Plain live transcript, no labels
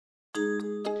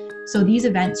So these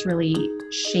events really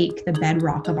shake the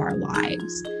bedrock of our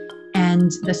lives.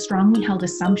 And the strongly held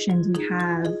assumptions we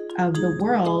have of the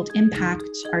world impact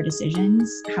our decisions,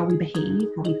 how we behave,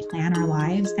 how we plan our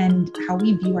lives, and how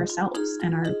we view ourselves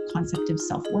and our concept of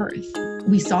self-worth.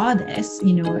 We saw this,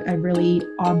 a really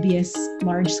obvious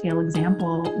large-scale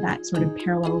example that sort of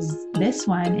parallels this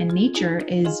one in nature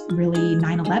is really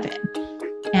 9/11.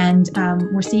 And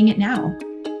we're seeing it now.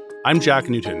 I'm Jack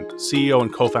Newton, CEO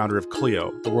and co-founder of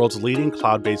Clio, the world's leading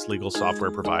cloud-based legal software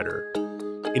provider.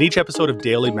 In each episode of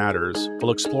Daily Matters,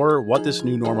 we'll explore what this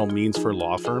new normal means for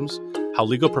law firms, how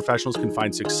legal professionals can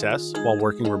find success while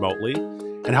working remotely,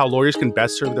 and how lawyers can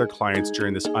best serve their clients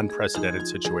during this unprecedented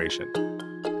situation.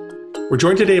 We're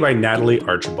joined today by Natalie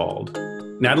Archibald.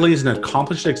 Natalie is an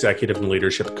accomplished executive and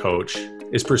leadership coach,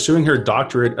 is pursuing her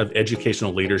doctorate of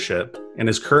educational leadership, and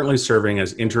is currently serving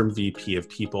as interim VP of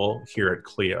People here at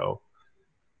Clio.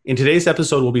 In today's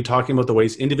episode, we'll be talking about the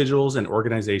ways individuals and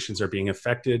organizations are being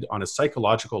affected on a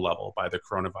psychological level by the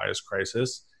coronavirus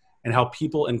crisis and how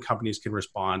people and companies can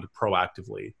respond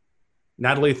proactively.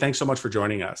 Natalie, thanks so much for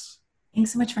joining us.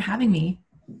 Thanks so much for having me.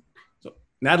 So,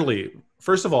 Natalie,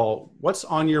 first of all, what's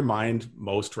on your mind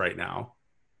most right now?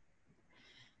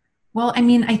 Well,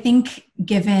 I think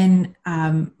given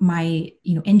my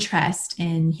interest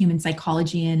in human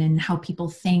psychology and how people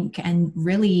think, and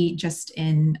really just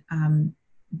in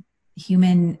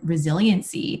human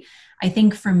resiliency, I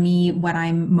think for me, what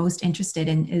I'm most interested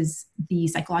in is the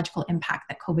psychological impact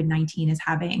that COVID-19 is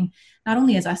having, not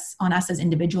only on us as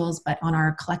individuals, but on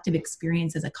our collective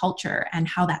experience as a culture and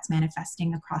how that's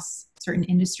manifesting across certain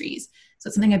industries. So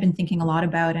it's something I've been thinking a lot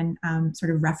about and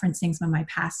sort of referencing some of my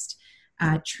past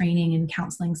training and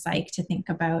counseling psych to think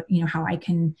about, how I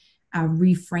can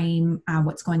reframe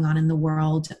what's going on in the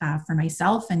world for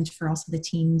myself and for also the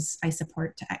teams I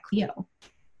support at Clio.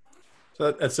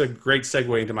 So that's a great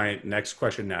segue into my next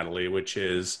question, Natalie, which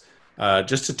is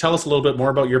just to tell us a little bit more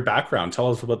about your background.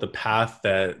 Tell us about the path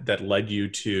that led you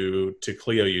to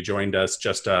Clio. You joined us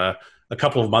just a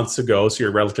couple of months ago, so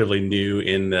you're relatively new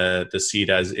in the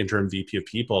seat as interim VP of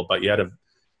People, but you had a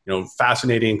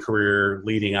fascinating career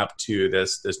leading up to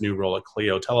this new role at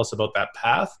Clio. Tell us about that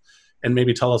path, and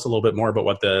maybe tell us a little bit more about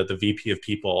what the VP of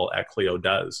People at Clio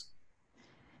does.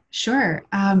 Sure.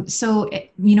 So,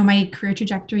 my career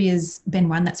trajectory has been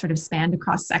one that sort of spanned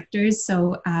across sectors.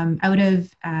 So out of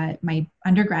my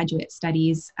undergraduate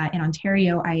studies in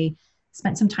Ontario, I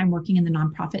spent some time working in the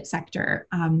nonprofit sector.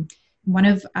 One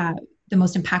of the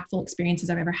most impactful experiences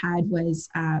I've ever had was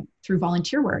through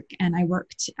volunteer work. And I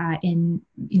worked in,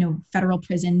 federal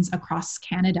prisons across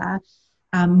Canada,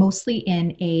 mostly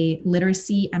in a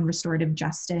literacy and restorative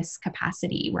justice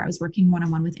capacity, where I was working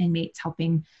one-on-one with inmates,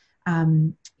 helping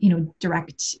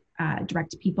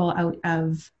direct people out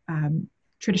of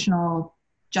traditional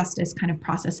justice kind of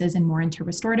processes and more into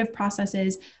restorative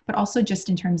processes, but also just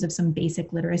in terms of some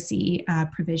basic literacy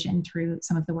provision through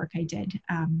some of the work I did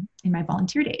in my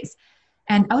volunteer days.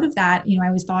 And out of that, I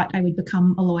always thought I would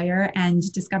become a lawyer, and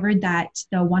discovered that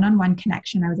the one-on-one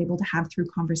connection I was able to have through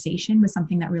conversation was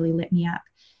something that really lit me up.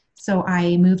 So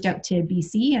I moved out to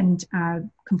BC and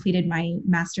completed my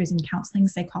master's in counseling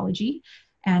psychology,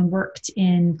 and worked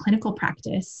in clinical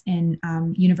practice in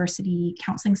university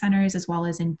counseling centers as well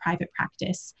as in private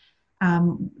practice,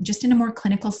 just in a more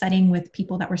clinical setting with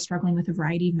people that were struggling with a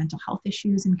variety of mental health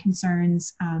issues and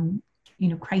concerns,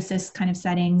 crisis kind of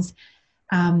settings.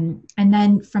 And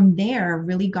then from there,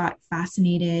 really got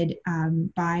fascinated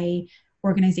by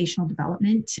organizational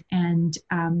development and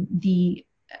the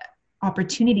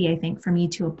opportunity, I think, for me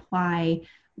to apply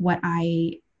what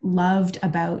I loved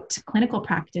about clinical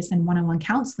practice and one-on-one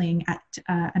counseling at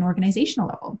an organizational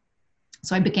level.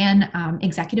 So I began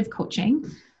executive coaching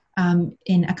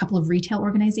in a couple of retail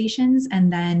organizations,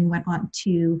 and then went on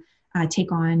to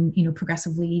take on,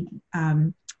 progressively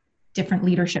different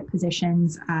leadership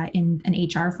positions in an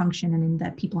HR function and in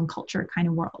the people and culture kind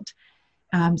of world.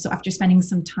 So after spending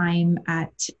some time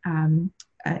at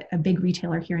a big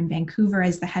retailer here in Vancouver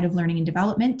as the head of learning and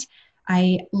development,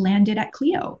 I landed at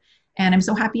Clio. And I'm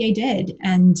so happy I did.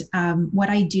 And what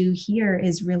I do here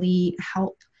is really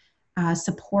help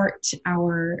support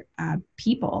our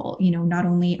people, not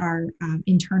only our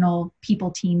internal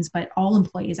people teams, but all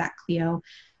employees at Clio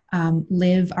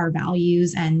live our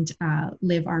values and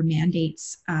live our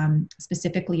mandates,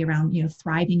 specifically around,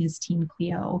 thriving as Team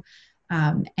Clio,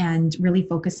 and really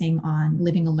focusing on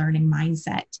living a learning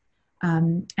mindset.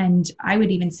 And I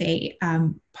would even say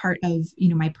part of,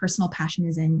 my personal passion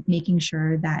is in making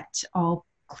sure that all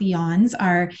Clions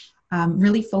are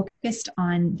really focused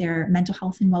on their mental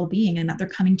health and well-being, and that they're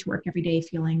coming to work every day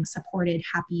feeling supported,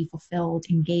 happy, fulfilled,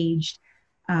 engaged,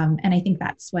 And I think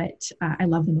that's what I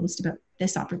love the most about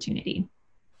this opportunity.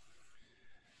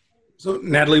 So,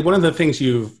 Natalie, one of the things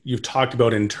you've talked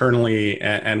about internally,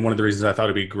 and one of the reasons I thought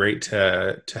it'd be great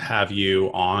to have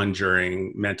you on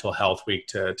during Mental Health Week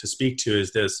to speak to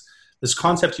is this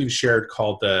concept you've shared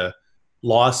called the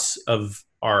loss of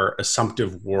our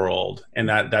assumptive world, and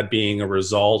that being a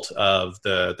result of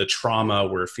the trauma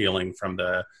we're feeling from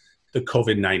the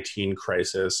COVID-19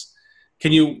 crisis.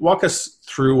 Can you walk us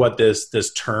through what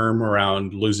this term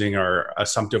around losing our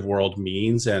assumptive world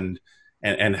means and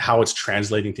how it's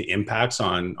translating to impacts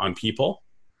on people?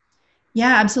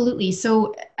 Yeah, absolutely.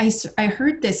 So I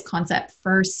heard this concept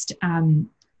first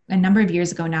a number of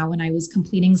years ago now when I was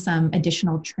completing some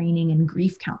additional training in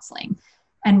grief counseling.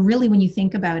 And really, when you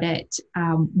think about it,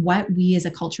 what we as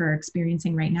a culture are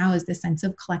experiencing right now is this sense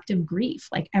of collective grief.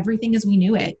 Like everything as we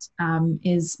knew it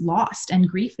is lost. And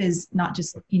grief is not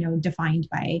just, defined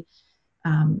by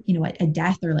a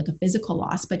death or like a physical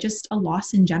loss, but just a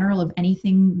loss in general of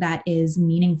anything that is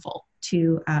meaningful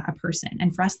to a person.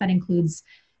 And for us, that includes,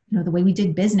 the way we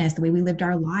did business, the way we lived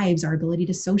our lives, our ability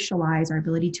to socialize, our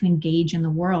ability to engage in the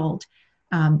world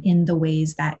in the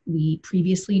ways that we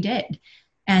previously did.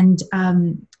 And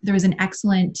there was an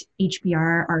excellent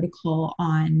HBR article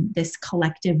on this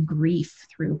collective grief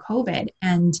through COVID.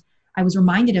 And I was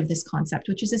reminded of this concept,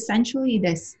 which is essentially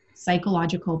this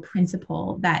psychological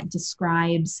principle that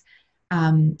describes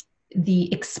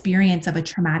the experience of a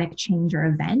traumatic change or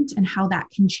event and how that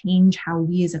can change how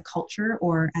we as a culture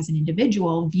or as an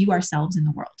individual view ourselves in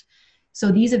the world.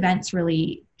 So these events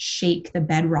really shake the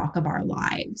bedrock of our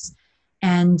lives.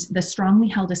 And the strongly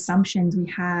held assumptions we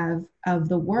have of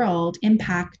the world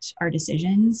impact our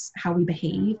decisions, how we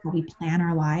behave, how we plan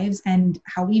our lives, and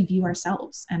how we view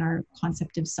ourselves and our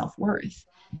concept of self-worth.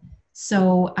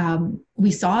 So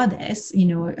we saw this,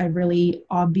 a really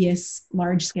obvious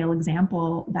large-scale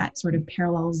example that sort of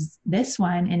parallels this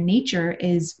one in nature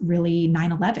is really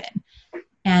 9/11.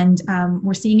 And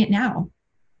we're seeing it now.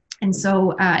 And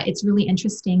so it's really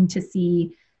interesting to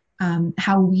see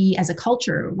how we as a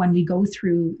culture, when we go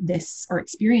through this or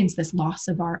experience this loss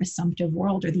of our assumptive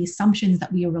world or the assumptions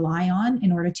that we rely on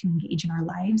in order to engage in our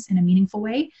lives in a meaningful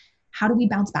way, how do we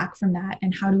bounce back from that?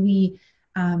 And how do we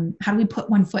put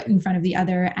one foot in front of the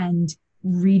other and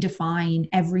redefine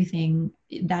everything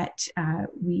that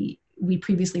we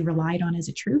previously relied on as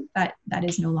a truth that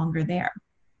is no longer there?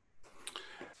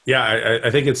 Yeah, I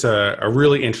think it's a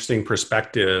really interesting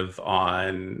perspective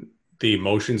on the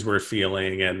emotions we're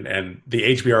feeling, and the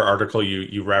HBR article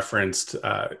you referenced,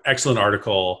 excellent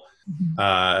article,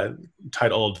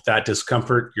 titled "That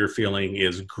Discomfort You're Feeling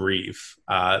Is Grief,"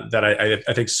 that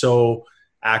I think so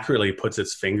accurately puts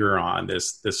its finger on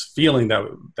this feeling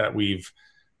that we've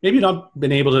maybe not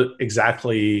been able to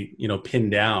exactly pin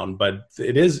down, but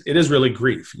it is really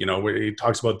grief. Where he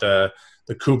talks about the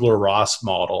Kubler-Ross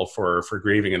model for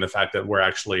grieving and the fact that we're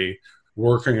actually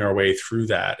working our way through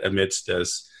that amidst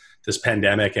this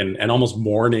pandemic and almost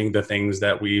mourning the things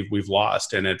that we've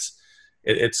lost. And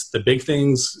it's the big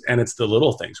things and it's the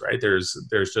little things, right? There's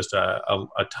just a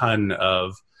ton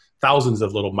of thousands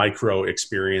of little micro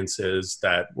experiences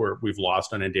that we've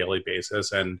lost on a daily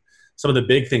basis. And some of the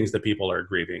big things that people are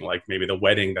grieving, like maybe the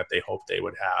wedding that they hoped they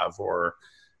would have, or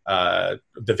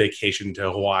the vacation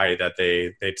to Hawaii that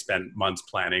they'd spent months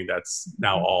planning that's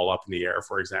now all up in the air,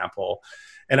 for example.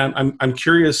 And I'm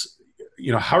curious,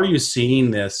 how are you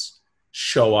seeing this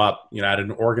show up, at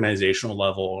an organizational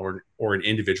level or an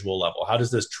individual level? How does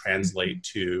this translate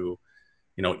to,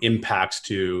 impacts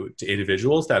to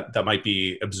individuals that might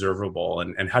be observable?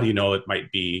 And how do you know it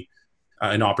might be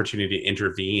an opportunity to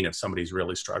intervene if somebody's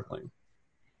really struggling?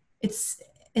 It's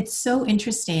so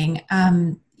interesting.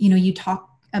 You talk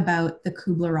about the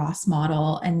Kubler-Ross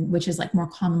model, and which is like more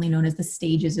commonly known as the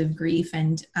stages of grief.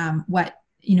 And what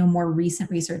more recent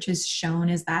research has shown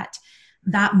is that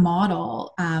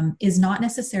model is not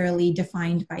necessarily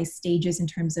defined by stages in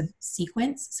terms of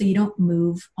sequence. So you don't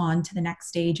move on to the next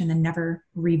stage and then never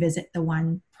revisit the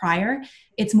one prior.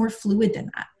 It's more fluid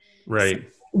than that. Right.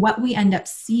 So what we end up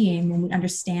seeing when we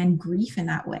understand grief in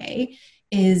that way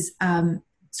is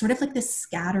sort of like this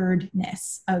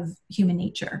scatteredness of human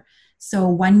nature. So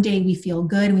one day we feel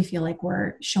good and we feel like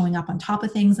we're showing up on top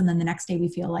of things. And then the next day we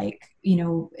feel like,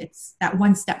 it's that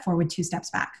one step forward, two steps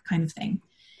back kind of thing.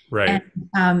 Right.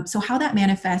 And so how that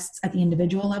manifests at the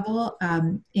individual level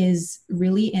is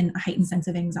really in a heightened sense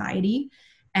of anxiety.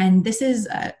 And this is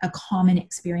a common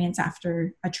experience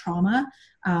after a trauma,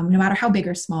 no matter how big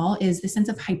or small, is the sense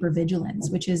of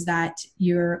hypervigilance, which is that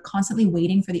you're constantly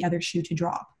waiting for the other shoe to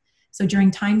drop. So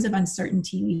during times of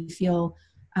uncertainty, we feel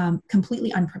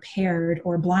completely unprepared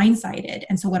or blindsided.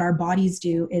 And so what our bodies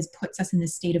do is puts us in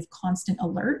this state of constant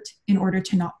alert in order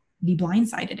to not be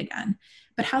blindsided again.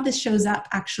 But how this shows up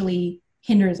actually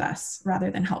hinders us rather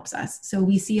than helps us. So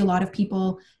we see a lot of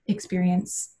people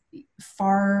experience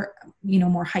far,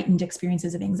 more heightened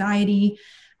experiences of anxiety.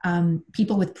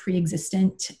 People with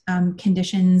pre-existent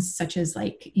conditions such as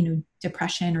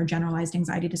depression or generalized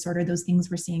anxiety disorder, those things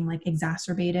we're seeing like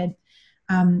exacerbated.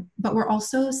 But we're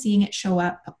also seeing it show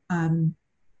up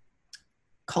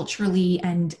culturally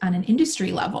and on an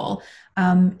industry level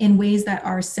in ways that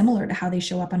are similar to how they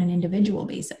show up on an individual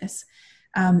basis.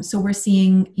 So we're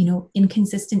seeing,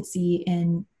 inconsistency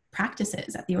in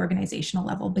practices at the organizational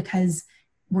level because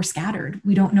we're scattered.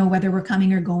 We don't know whether we're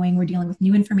coming or going. We're dealing with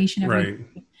new information every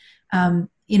day.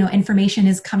 Information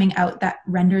is coming out that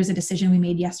renders a decision we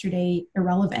made yesterday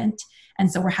irrelevant. And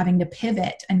so we're having to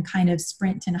pivot and kind of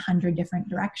sprint in 100 different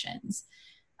directions.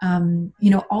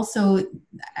 Also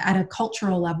at a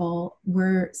cultural level,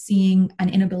 we're seeing an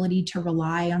inability to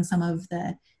rely on some of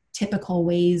the typical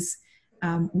ways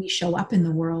we show up in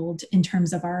the world in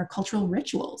terms of our cultural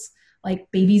rituals.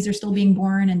 Like babies are still being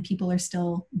born and people are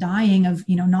still dying of,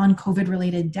 non-COVID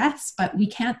related deaths, but we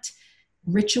can't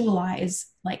ritualize,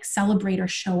 like celebrate or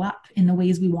show up in the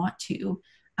ways we want to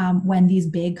when these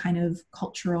big kind of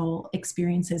cultural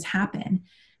experiences happen.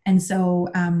 And so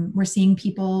we're seeing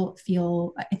people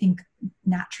feel, I think,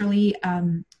 naturally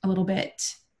a little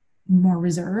bit more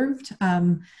reserved,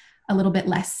 a little bit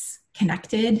less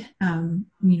connected,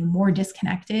 more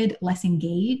disconnected, less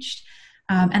engaged.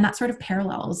 And that sort of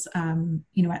parallels,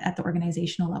 at the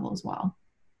organizational level as well.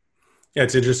 Yeah,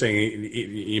 it's interesting.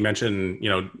 You mentioned,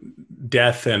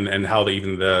 death and how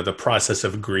even the process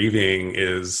of grieving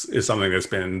is something that's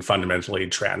been fundamentally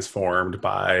transformed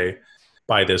by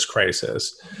this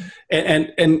crisis.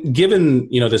 And given,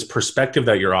 this perspective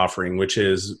that you're offering, which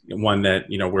is one that,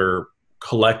 we're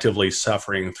collectively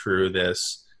suffering through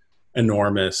this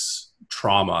enormous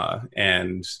trauma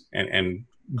and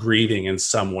grieving in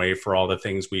some way for all the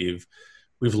things we've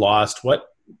lost.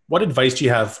 What advice do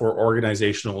you have for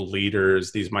organizational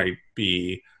leaders? These might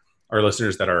be our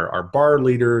listeners that are bar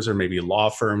leaders or maybe law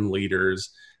firm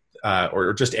leaders,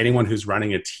 or just anyone who's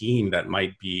running a team that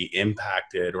might be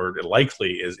impacted or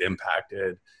likely is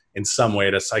impacted in some way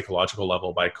at a psychological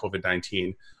level by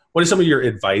COVID-19. What is some of your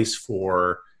advice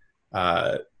for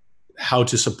how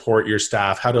to support your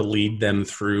staff, how to lead them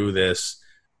through this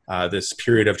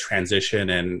period of transition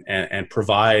and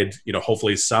provide,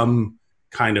 hopefully some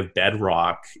kind of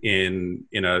bedrock in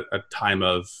a time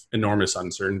of enormous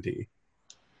uncertainty?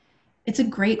 It's a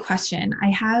great question. I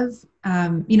have,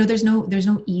 there's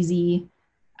no easy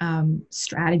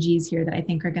strategies here that I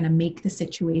think are going to make the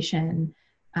situation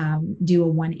do a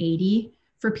 180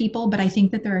 for people. But I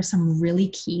think that there are some really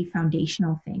key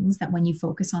foundational things that when you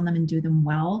focus on them and do them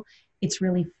well, it's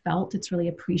really felt, it's really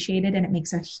appreciated, and it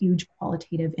makes a huge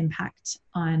qualitative impact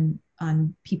on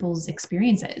people's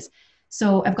experiences.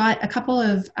 So I've got a couple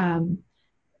of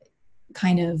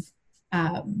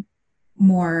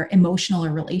more emotional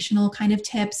or relational kind of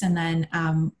tips, and then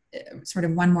sort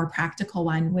of one more practical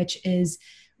one, which is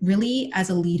really as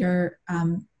a leader,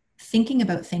 thinking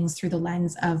about things through the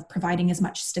lens of providing as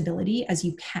much stability as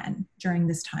you can during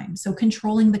this time. So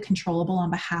controlling the controllable on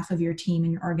behalf of your team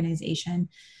and your organization.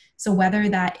 So whether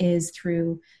that is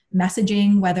through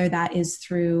messaging, whether that is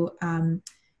through,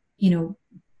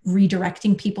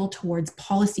 redirecting people towards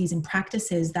policies and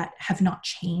practices that have not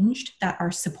changed, that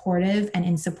are supportive and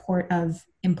in support of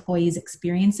employees'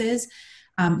 experiences,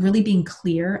 really being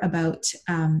clear about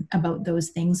those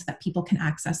things so that people can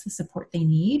access the support they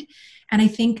need. And I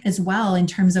think as well, in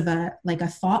terms of a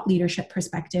thought leadership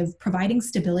perspective, providing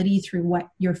stability through what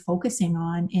you're focusing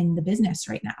on in the business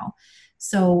right now.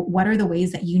 So what are the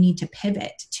ways that you need to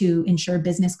pivot to ensure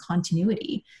business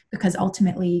continuity? Because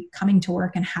ultimately coming to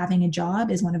work and having a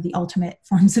job is one of the ultimate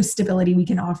forms of stability we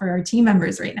can offer our team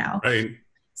members right now. Right.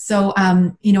 So,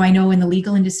 I know in the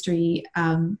legal industry,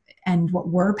 and what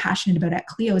we're passionate about at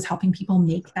Clio is helping people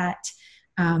make that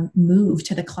move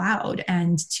to the cloud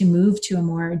and to move to a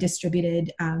more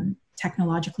distributed,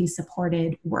 technologically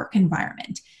supported work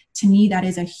environment. To me, that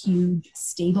is a huge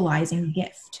stabilizing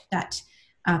gift that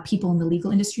people in the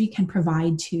legal industry can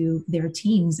provide to their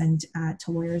teams and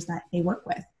to lawyers that they work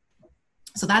with.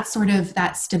 So that's sort of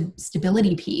that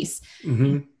stability piece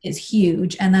is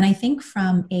huge. And then I think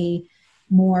from a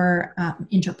more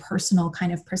interpersonal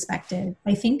kind of perspective,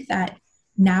 I think that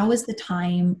now is the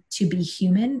time to be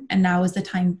human and now is the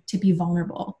time to be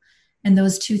vulnerable. And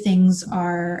those two things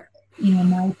are, in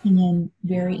my opinion,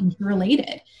 very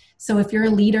interrelated. So if you're a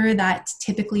leader that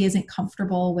typically isn't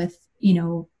comfortable with,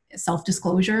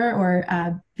 self-disclosure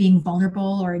or being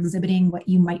vulnerable or exhibiting what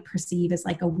you might perceive as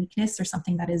like a weakness or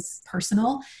something that is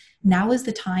personal. Now is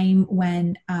the time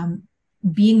when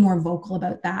being more vocal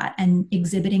about that and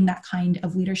exhibiting that kind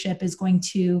of leadership is going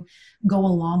to go a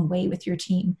long way with your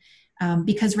team.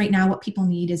 Because right now what people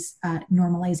need is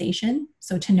normalization.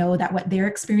 So to know that what they're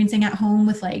experiencing at home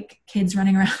with like kids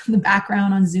running around in the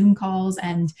background on Zoom calls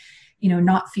and,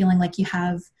 not feeling like you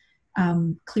have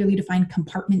clearly defined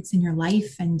compartments in your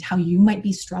life and how you might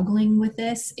be struggling with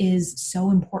this is so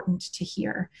important to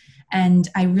hear. And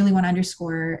I really want to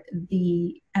underscore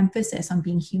the emphasis on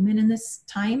being human in this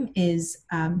time is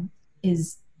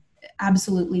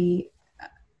absolutely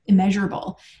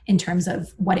immeasurable in terms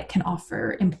of what it can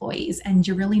offer employees. And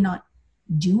you're really not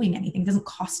doing anything. It doesn't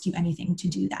cost you anything to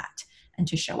do that and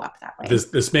to show up that way.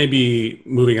 This may be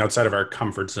moving outside of our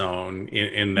comfort zone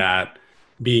in that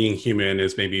being human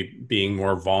is maybe being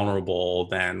more vulnerable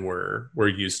than we're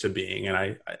used to being.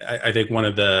 And I think one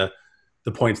of the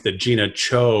points that Gina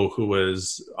Cho, who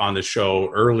was on the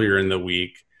show earlier in the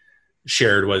week,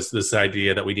 shared was this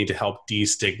idea that we need to help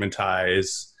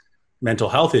destigmatize mental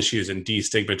health issues and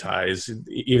destigmatize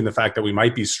even the fact that we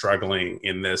might be struggling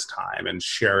in this time, and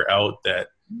share out that,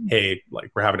 hey, like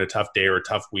we're having a tough day or a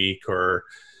tough week, or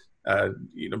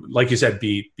like you said,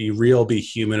 be real, be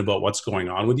human about what's going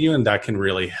on with you, and that can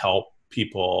really help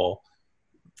people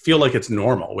feel like it's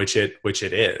normal, which it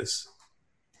is.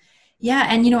 Yeah,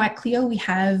 and at Clio we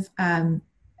have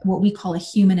what we call a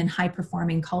human and high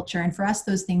performing culture, and for us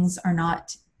those things are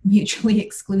not mutually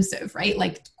exclusive, right?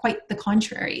 Like quite the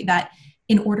contrary, that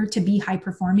in order to be high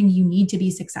performing, you need to be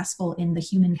successful in the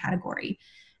human category.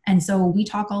 And so we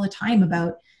talk all the time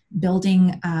about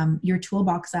building your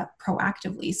toolbox up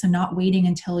proactively. So not waiting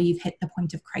until you've hit the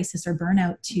point of crisis or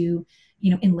burnout to,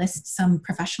 enlist some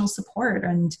professional support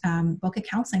and book a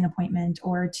counseling appointment,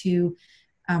 or to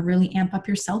really amp up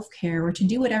your self-care, or to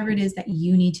do whatever it is that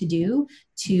you need to do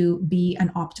to be an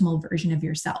optimal version of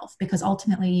yourself. Because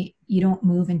ultimately you don't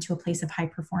move into a place of high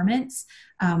performance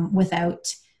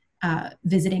without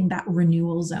visiting that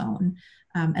renewal zone,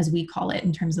 as we call it,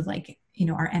 in terms of like,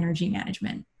 our energy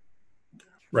management.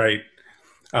 Right.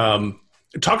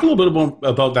 Talk a little bit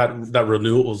about that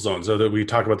renewal zone. So that we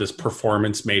talk about this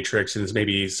performance matrix, and it's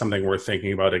maybe something worth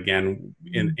thinking about again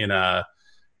in a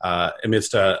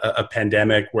amidst a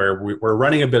pandemic where we're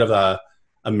running a bit of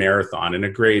a marathon. And a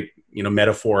great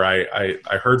metaphor I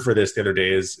heard for this the other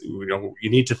day is you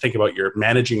need to think about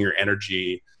managing your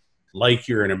energy like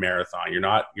you're in a marathon.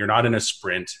 You're not in a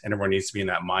sprint, and everyone needs to be in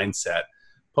that mindset.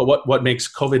 But what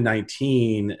makes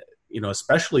COVID-19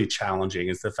 especially challenging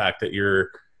is the fact that you're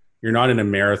not in a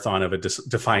marathon of a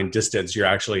defined distance. You're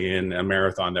actually in a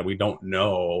marathon that we don't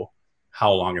know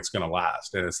how long it's going to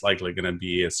last. And it's likely going to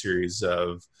be a series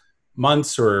of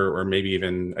months or maybe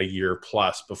even a year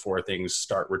plus before things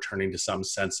start returning to some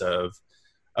sense of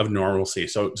normalcy.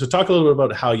 So talk a little bit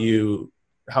about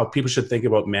how people should think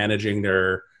about managing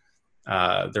their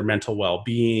mental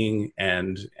well-being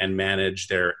and manage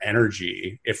their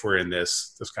energy if we're in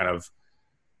this kind of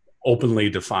openly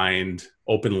defined,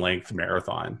 open length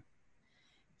marathon.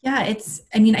 Yeah, I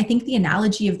think the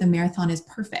analogy of the marathon is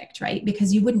perfect, right?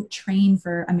 Because you wouldn't train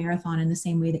for a marathon in the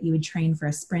same way that you would train for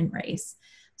a sprint race.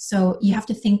 So you have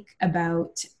to think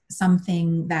about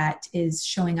something that is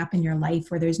showing up in your life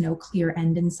where there's no clear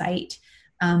end in sight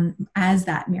as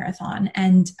that marathon,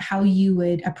 and how you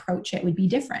would approach it would be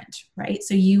different, right?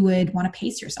 So you would want to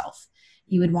pace yourself.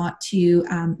 You would want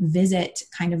to visit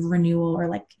kind of renewal, or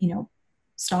like,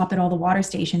 stop at all the water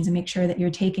stations and make sure that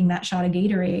you're taking that shot of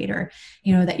Gatorade, or,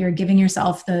 that you're giving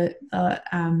yourself the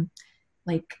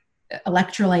like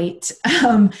electrolyte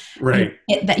right.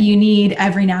 that you need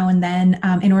every now and then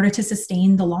in order to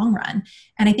sustain the long run.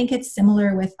 And I think it's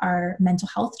similar with our mental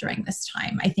health during this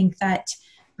time. I think that,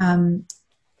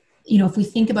 if we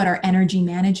think about our energy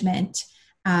management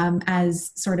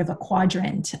as sort of a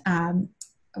quadrant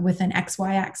with an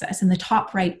XY axis, in the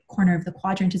top right corner of the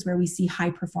quadrant is where we see high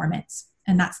performance.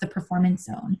 And that's the performance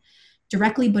zone.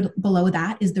 Directly below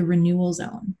that is the renewal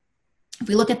zone. If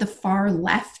we look at the far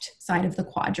left side of the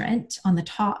quadrant on the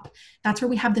top, that's where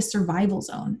we have the survival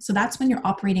zone. So that's when you're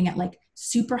operating at like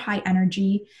super high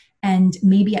energy and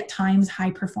maybe at times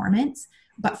high performance,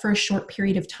 but for a short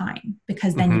period of time,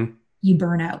 because then you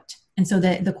burn out. And so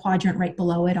the quadrant right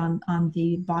below it on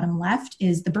the bottom left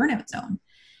is the burnout zone.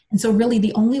 And so really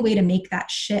the only way to make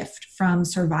that shift from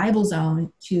survival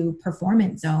zone to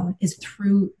performance zone is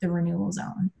through the renewal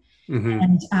zone.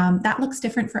 And that looks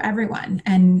different for everyone.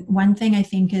 And one thing I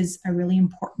think is a really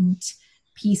important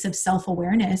piece of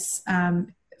self-awareness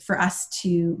for us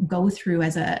to go through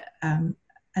as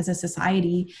as a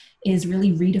society is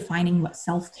really redefining what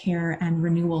self-care and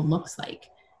renewal looks like,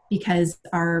 because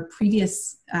our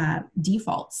previous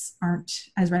defaults aren't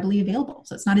as readily available.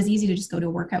 So it's not as easy to just go to a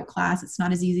workout class. It's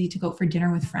not as easy to go for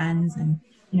dinner with friends and,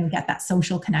 get that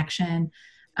social connection.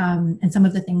 And some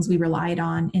of the things we relied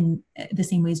on in the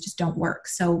same ways just don't work.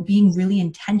 So being really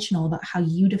intentional about how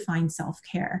you define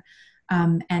self-care.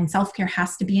 And self-care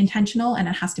has to be intentional, and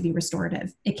it has to be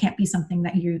restorative. It can't be something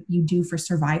that you do for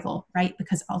survival, right?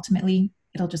 Because ultimately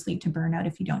it'll just lead to burnout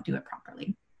if you don't do it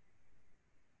properly.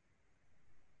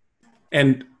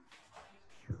 And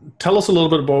tell us a little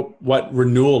bit about what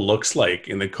renewal looks like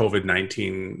in the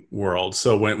COVID-19 world.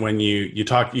 So when you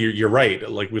talk, you're right.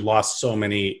 Like, we lost so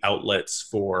many outlets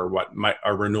for what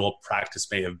our renewal practice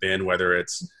may have been, whether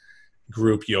it's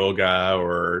group yoga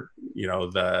or,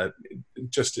 the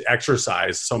just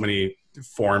exercise, so many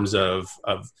forms of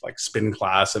like spin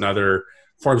class and other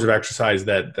forms of exercise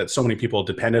that so many people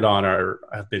depended on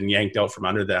have been yanked out from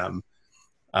under them.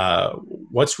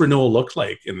 What's renewal look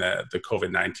like in the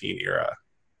COVID-19 era?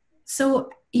 So,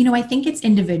 I think it's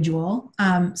individual.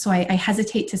 So I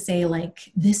hesitate to say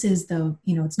like, this is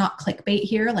it's not clickbait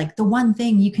here. Like the one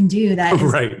thing you can do that is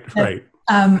right.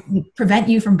 Prevent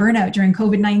you from burnout during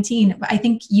COVID-19. I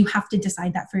think you have to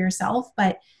decide that for yourself.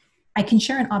 But I can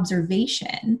share an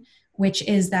observation, which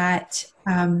is that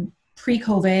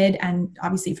pre-COVID, and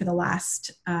obviously for the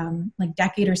last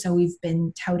decade or so, we've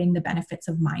been touting the benefits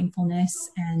of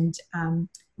mindfulness and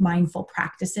mindful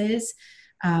practices.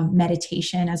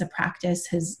 Meditation as a practice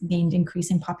has gained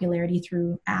increasing popularity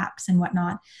through apps and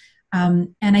whatnot.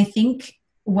 And I think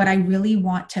what I really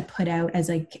want to put out as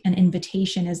like an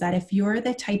invitation is that if you're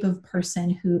the type of person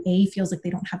who feels like they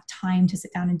don't have time to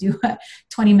sit down and do a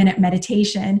 20-minute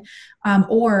meditation,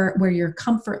 or where your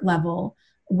comfort level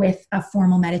with a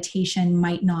formal meditation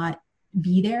might not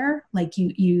be there, like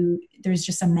there's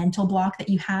just a mental block that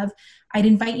you have, I'd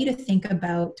invite you to think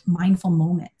about mindful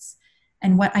moments.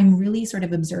 And what I'm really sort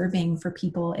of observing for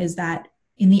people is that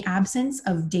in the absence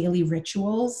of daily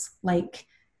rituals, like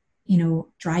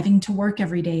driving to work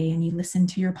every day and you listen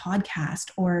to your podcast,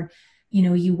 or,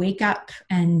 you wake up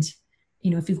and,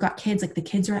 if you've got kids, like the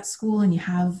kids are at school and you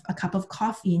have a cup of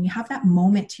coffee and you have that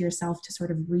moment to yourself to sort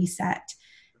of reset.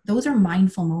 Those are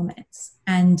mindful moments,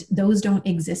 and those don't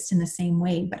exist in the same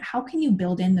way. But how can you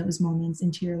build in those moments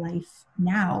into your life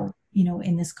now,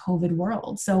 in this COVID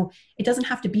world? So it doesn't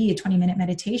have to be a 20-minute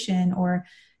meditation or,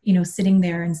 sitting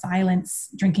there in silence,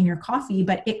 drinking your coffee,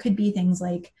 but it could be things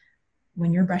like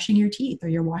when you're brushing your teeth or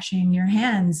you're washing your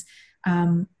hands,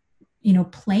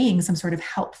 playing some sort of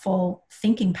helpful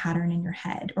thinking pattern in your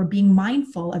head, or being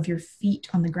mindful of your feet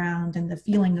on the ground and the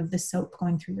feeling of the soap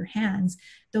going through your hands.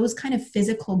 Those kind of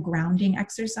physical grounding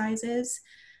exercises,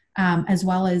 as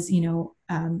well as,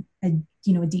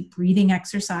 a deep breathing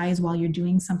exercise while you're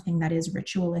doing something that is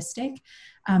ritualistic,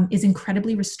 is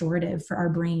incredibly restorative for our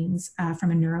brains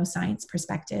from a neuroscience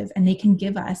perspective. And they can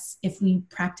give us, if we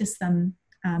practice them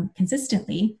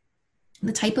consistently,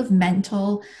 the type of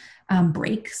mental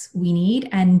breaks we need,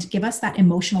 and give us that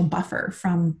emotional buffer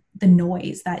from the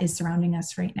noise that is surrounding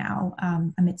us right now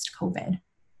amidst COVID.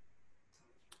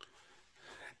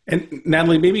 And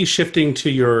Natalie, maybe shifting to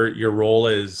your role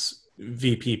as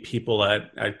VP People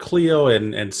at Clio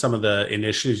and some of the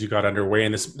initiatives you got underway,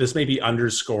 and this may be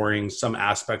underscoring some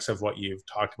aspects of what you've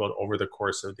talked about over the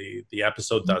course of the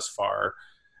episode thus far.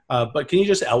 But can you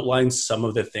just outline some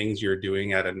of the things you're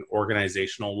doing at an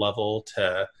organizational level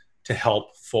to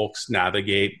help folks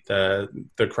navigate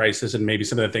the crisis, and maybe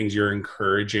some of the things you're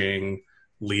encouraging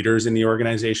leaders in the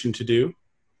organization to do?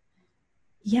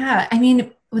 Yeah, I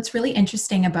mean, what's really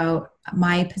interesting about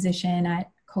my position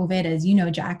at COVID, as you know,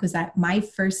 Jack, was that my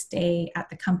first day at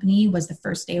the company was the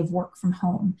first day of work from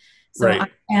home. So right.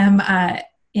 I am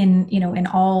in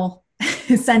all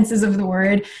senses of the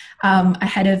word, a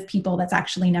head of people that's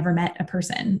actually never met a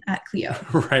person at Clio.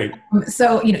 Right.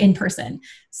 So, in person.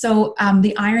 So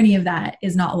the irony of that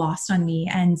is not lost on me,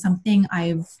 and something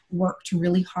I've worked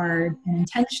really hard and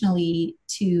intentionally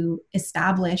to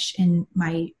establish in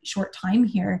my short time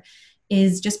here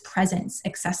is just presence,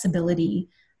 accessibility,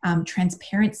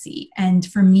 transparency. And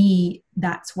for me,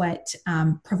 that's what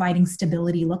providing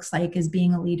stability looks like, is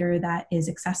being a leader that is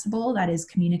accessible, that is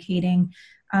communicating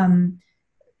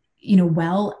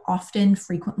well, often,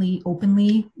 frequently,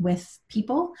 openly with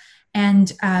people, and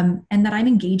that I'm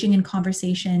engaging in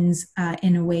conversations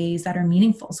in ways that are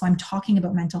meaningful. So I'm talking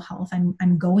about mental health.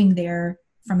 I'm going there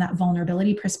from that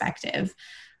vulnerability perspective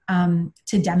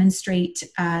to demonstrate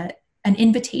an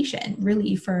invitation,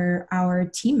 really, for our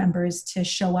team members to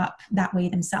show up that way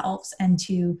themselves and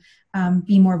to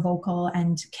be more vocal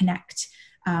and connect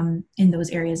in those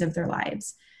areas of their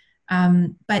lives.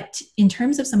 But in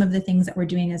terms of some of the things that we're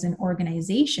doing as an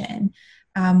organization,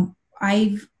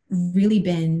 I've really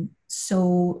been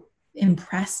so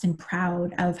impressed and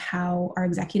proud of how our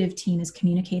executive team is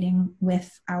communicating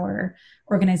with our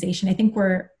organization. I think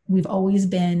we've always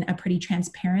been a pretty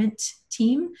transparent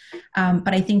team,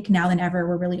 but I think now than ever,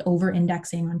 we're really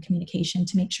over-indexing on communication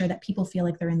to make sure that people feel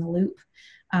like they're in the loop,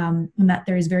 and that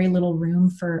there is very little room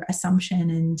for assumption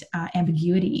and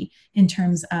ambiguity in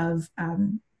terms of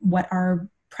what our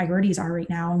priorities are right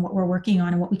now and what we're working on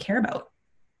and what we care about.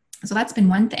 So that's been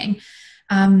one thing.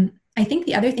 I think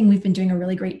the other thing we've been doing a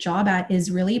really great job at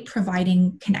is really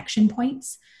providing connection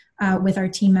points with our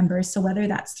team members. So whether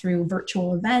that's through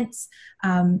virtual events,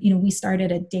 we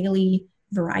started a daily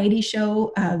variety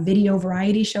show, video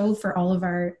variety show for all of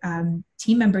our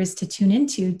team members to tune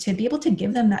into, to be able to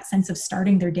give them that sense of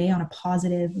starting their day on a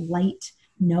positive, light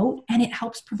note. And it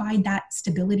helps provide that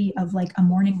stability of like a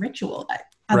morning ritual that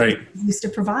others used to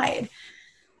provide.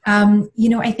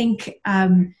 I think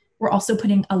we're also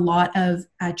putting a lot of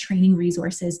training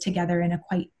resources together in a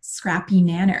quite scrappy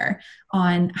manner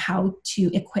on how to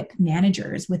equip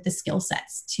managers with the skill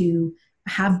sets to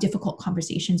have difficult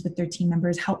conversations with their team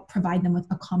members, help provide them with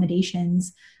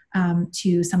accommodations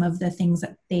to some of the things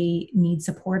that they need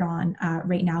support on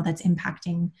right now that's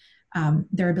impacting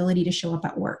their ability to show up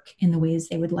at work in the ways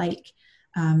they would like.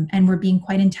 And we're being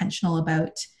quite intentional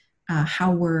about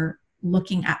how we're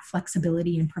looking at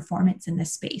flexibility and performance in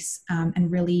this space,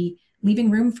 and really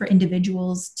leaving room for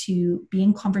individuals to be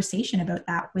in conversation about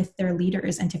that with their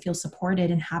leaders and to feel supported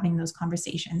in having those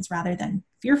conversations rather than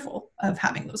fearful of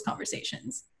having those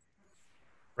conversations.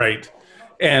 Right.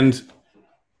 And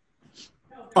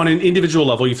on an individual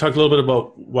level, you've talked a little bit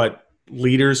about what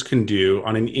leaders can do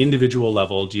on an individual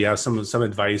level. Do you have some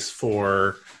advice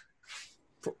for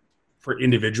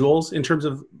individuals in terms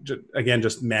of, again,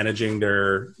 just managing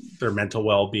their mental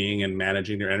well-being and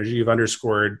managing their energy? You've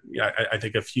underscored, I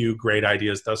think, a few great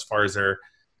ideas thus far. Is there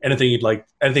anything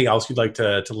else you'd like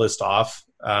to list off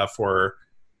for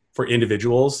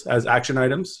individuals as action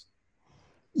items?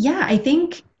 Yeah, I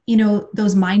think,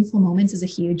 those mindful moments is a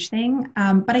huge thing.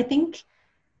 But I think,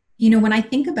 when I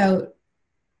think about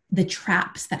the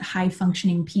traps that high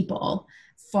functioning people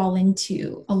fall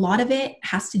into, a lot of it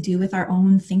has to do with our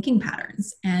own thinking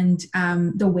patterns and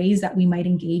the ways that we might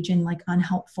engage in like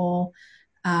unhelpful,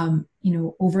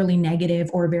 overly negative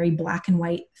or very black and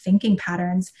white thinking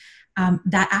patterns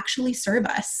that actually serve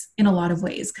us in a lot of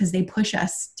ways, because they push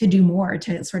us to do more,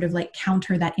 to sort of like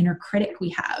counter that inner critic we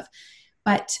have.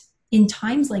 But in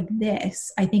times like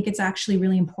this, I think it's actually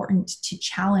really important to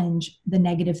challenge the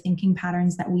negative thinking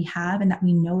patterns that we have and that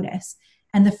we notice.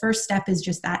 And the first step is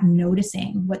just that,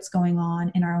 noticing what's going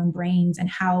on in our own brains and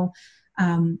how,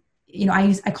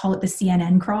 I call it the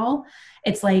CNN crawl.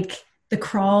 It's like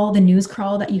the news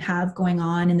crawl that you have going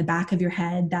on in the back of your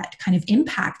head that kind of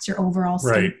impacts your overall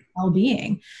state of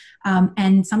well-being.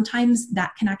 And sometimes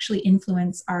that can actually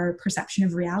influence our perception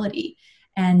of reality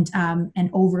and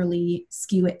overly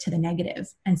skew it to the negative.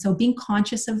 And so being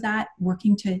conscious of that,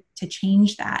 working to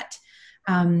change that,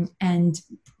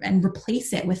 and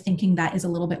replace it with thinking that is a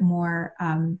little bit more, I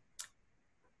don't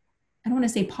want to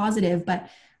say positive, but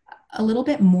a little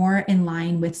bit more in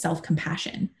line with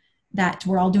self-compassion, that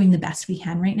we're all doing the best we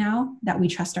can right now, that we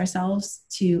trust ourselves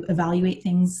to evaluate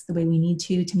things the way we need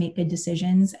to make good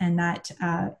decisions, and that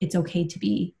it's okay to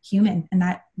be human, and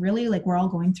that really, like, we're all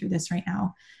going through this right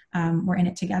now. We're in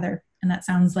it together. And that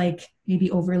sounds like maybe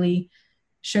overly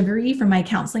sugary from my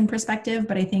counseling perspective,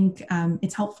 but I think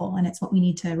it's helpful, and it's what we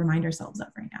need to remind ourselves of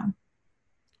right now.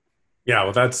 Yeah,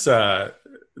 well, that's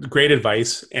great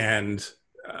advice. And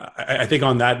I think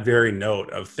on that very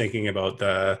note of thinking about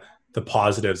the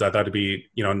positives, I thought it'd be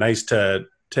nice to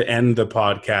end the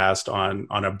podcast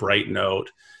on a bright note.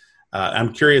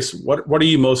 I'm curious, what are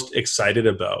you most excited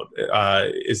about?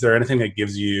 Is there anything that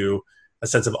gives you a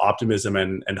sense of optimism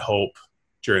and hope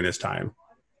during this time?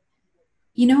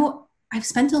 I've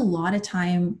spent a lot of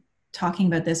time talking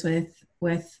about this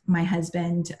with my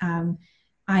husband.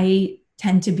 I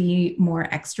tend to be more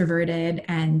extroverted,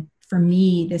 and for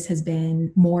me, this has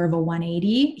been more of a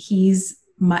 180. He's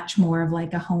much more of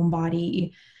like a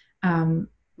homebody, kind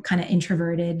of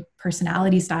introverted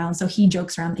personality style. And so he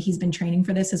jokes around that he's been training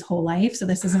for this his whole life. So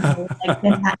this isn't really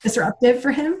been that disruptive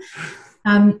for him.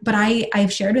 But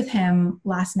I've shared with him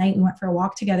last night, we went for a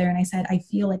walk together, and I said, I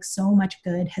feel like so much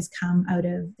good has come out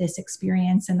of this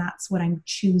experience, and that's what I'm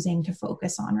choosing to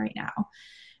focus on right now.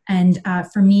 And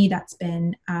for me, that's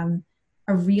been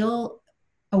a real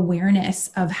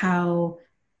awareness of how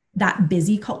that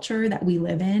busy culture that we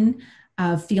live in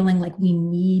of feeling like we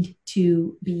need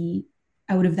to be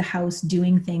out of the house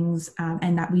doing things,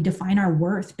 and that we define our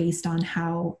worth based on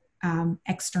how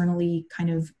externally kind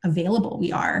of available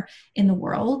we are in the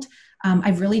world.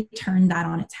 I've really turned that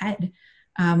on its head.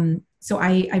 So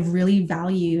I've really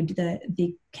valued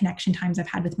the connection times I've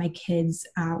had with my kids,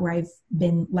 where I've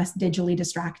been less digitally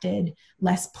distracted,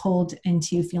 less pulled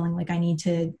into feeling like I need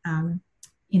to,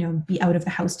 be out of the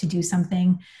house to do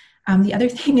something. The other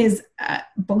thing is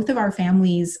both of our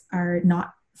families are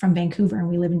not from Vancouver, and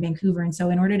we live in Vancouver. And so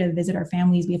in order to visit our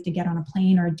families, we have to get on a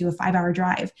plane or do a 5-hour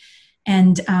drive.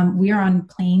 And we are on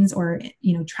planes or,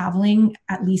 traveling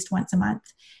at least once a month.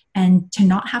 And to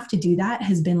not have to do that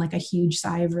has been like a huge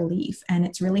sigh of relief. And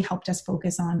it's really helped us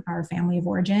focus on our family of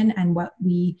origin and what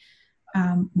we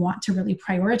want to really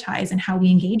prioritize and how we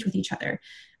engage with each other.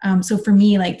 So for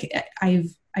me, like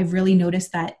I've really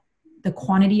noticed that the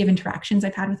quantity of interactions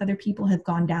I've had with other people have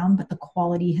gone down, but the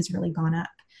quality has really gone up.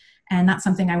 And that's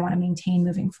something I want to maintain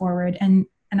moving forward. And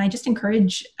I just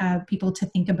encourage people to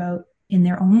think about in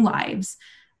their own lives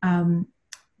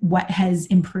what has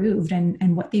improved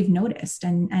and what they've noticed,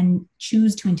 and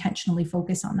choose to intentionally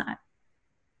focus on that.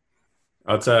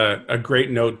 That's a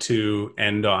great note to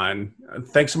end on.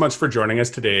 Thanks so much for joining us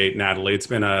today, Natalie. It's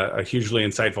been a hugely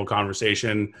insightful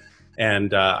conversation,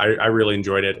 and I really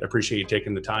enjoyed it. I appreciate you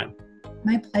taking the time.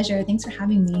 My pleasure. Thanks for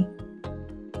having me.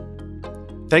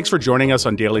 Thanks for joining us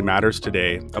on Daily Matters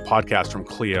today, a podcast from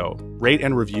Clio. Rate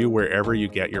and review wherever you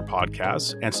get your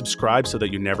podcasts, and subscribe so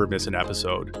that you never miss an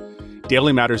episode.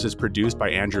 Daily Matters is produced by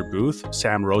Andrew Booth,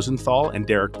 Sam Rosenthal, and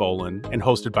Derek Bolin, and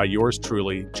hosted by yours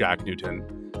truly, Jack Newton.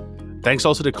 Thanks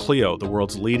also to Clio, the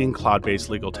world's leading cloud-based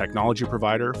legal technology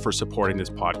provider, for supporting this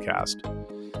podcast.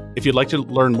 If you'd like to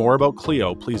learn more about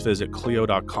Clio, please visit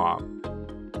clio.com.